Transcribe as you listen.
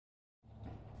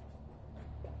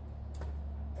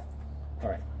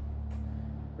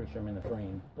Pretty sure I'm in the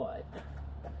frame, but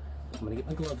I'm going to get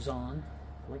my gloves on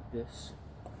like this.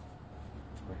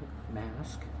 Right.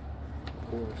 Mask, of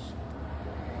course.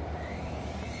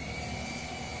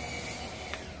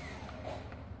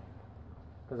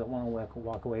 Because I want to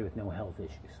walk away with no health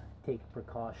issues. Take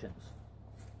precautions.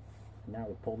 Now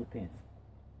we pull the pin.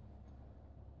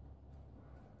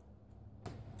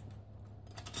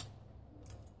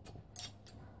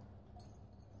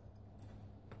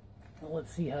 Well,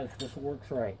 let's see how if this works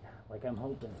right, like I'm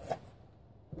hoping.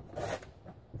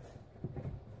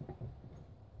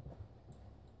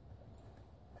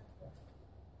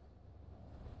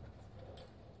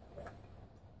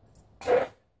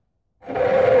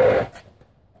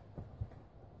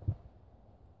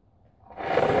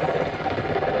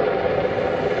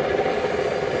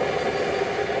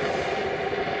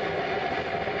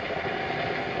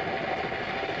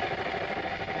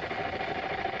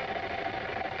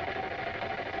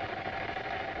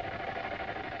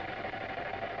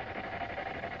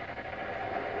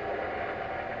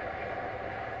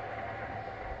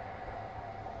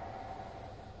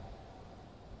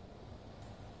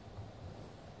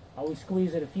 I always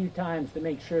squeeze it a few times to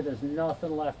make sure there's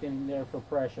nothing left in there for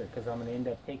pressure, because I'm going to end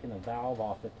up taking the valve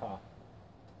off the top.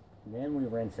 And then we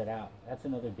rinse it out. That's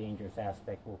another dangerous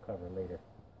aspect we'll cover later.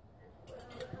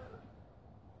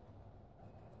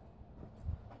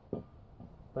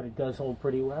 But it does hold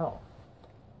pretty well.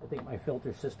 I think my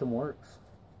filter system works.